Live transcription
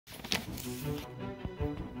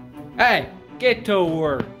Hey, get to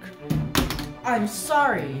work. I'm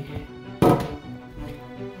sorry.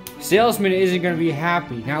 Salesman isn't gonna be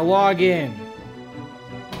happy. Now log in.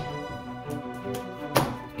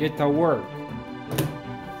 Get to work.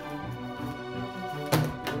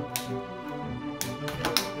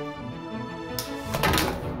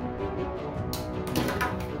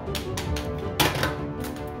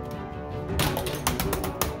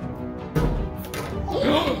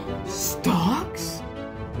 Stocks?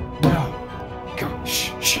 No. Come,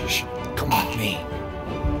 shh. Come with me.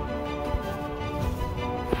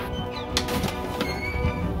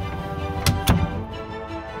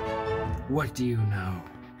 What do you know?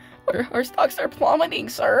 Our stocks are plummeting,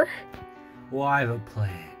 sir. Well, I have a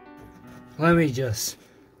plan. Let me just...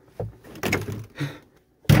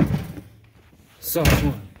 Sauce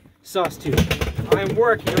 1, Sauce 2. I'm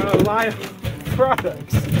working on a line of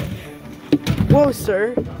products. Whoa,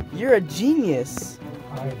 sir. You're a genius.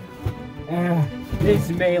 This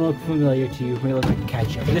may look familiar to you. It may look like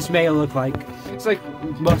ketchup. This may look like... It's like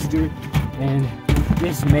mustard. And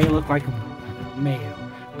this may look like mayo.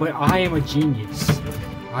 But I am a genius.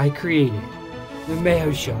 I created the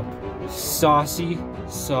Mayo Shop Saucy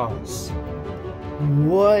Sauce.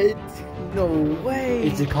 What? No way.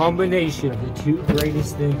 It's a combination of the two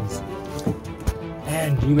greatest things.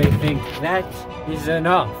 And you may think that is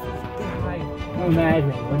enough. My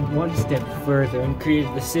madman went one step further and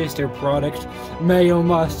created the sister product, Mayo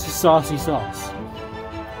Must Saucy Sauce.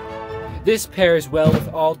 This pairs well with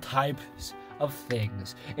all types of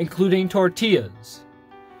things, including tortillas,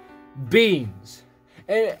 beans,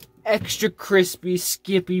 and extra crispy,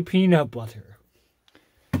 skippy peanut butter.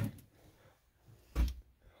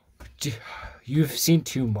 You've seen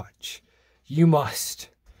too much. You must.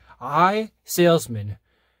 I, salesman,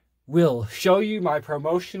 will show you my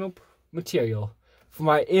promotional material for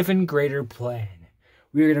my even greater plan.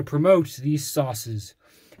 We are going to promote these sauces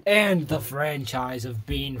and the franchise of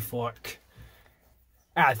BeanFork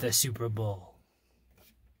at the Super Bowl.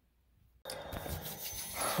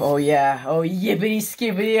 Oh yeah, oh yippity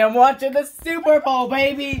skippity, I'm watching the Super Bowl,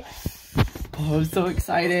 baby! Oh, I'm so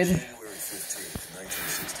excited.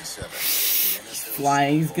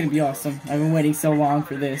 Flying is gonna be awesome. I've been waiting so long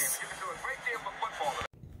for this.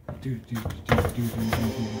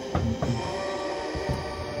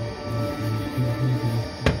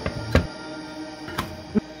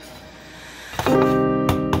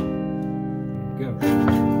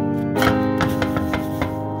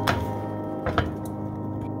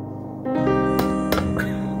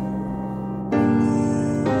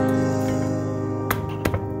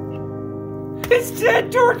 It's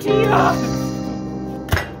dead tortilla!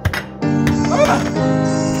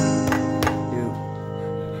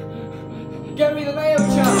 Get me the mayo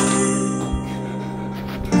chop!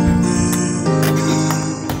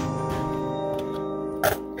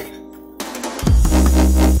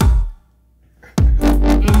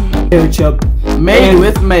 Mayo chop. Made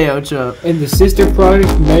with mayo chop. And the sister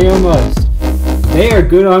product, Mayo Must. They are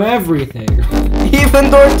good on everything. Even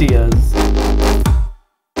tortillas.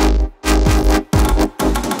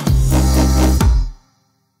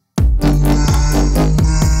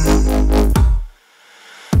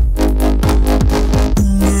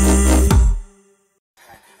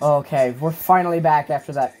 Okay, we're finally back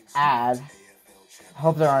after that ad. I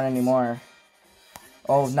hope there aren't any more.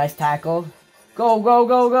 Oh, nice tackle. Go, go,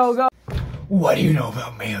 go, go, go. What do you know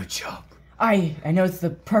about mayo chop? I know it's the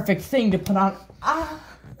perfect thing to put on.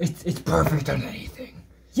 It's perfect on anything.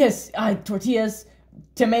 Yes, tortillas,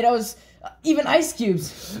 tomatoes, even ice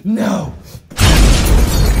cubes. No.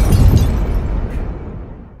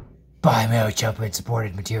 Buy mayo chop with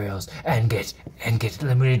supported materials and get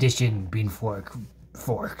limited edition BeanFork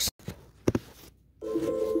forks.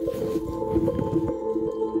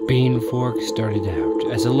 BeanFork started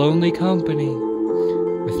out as a lonely company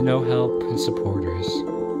with no help and supporters.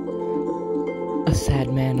 A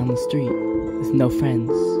sad man on the street with no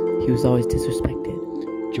friends. He was always disrespected.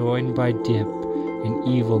 Joined by Dip, an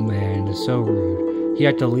evil man so rude, he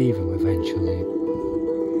had to leave him eventually.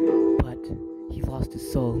 But he lost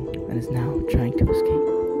his soul and is now trying to escape.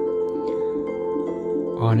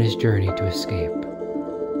 On his journey to escape,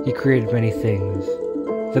 he created many things.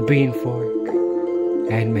 The BeanFork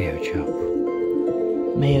and Mayo Chop.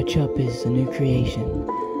 Mayo Chop is a new creation,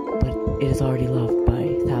 but it is already loved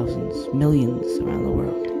by thousands, millions around the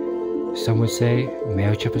world. Some would say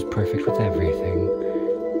Mayo Chop is perfect with everything.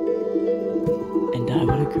 And I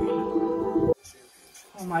would agree.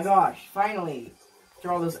 Oh my gosh, finally!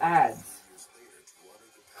 After all those ads.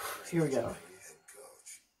 Here we go.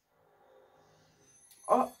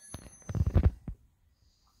 Oh!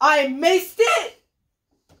 I missed it!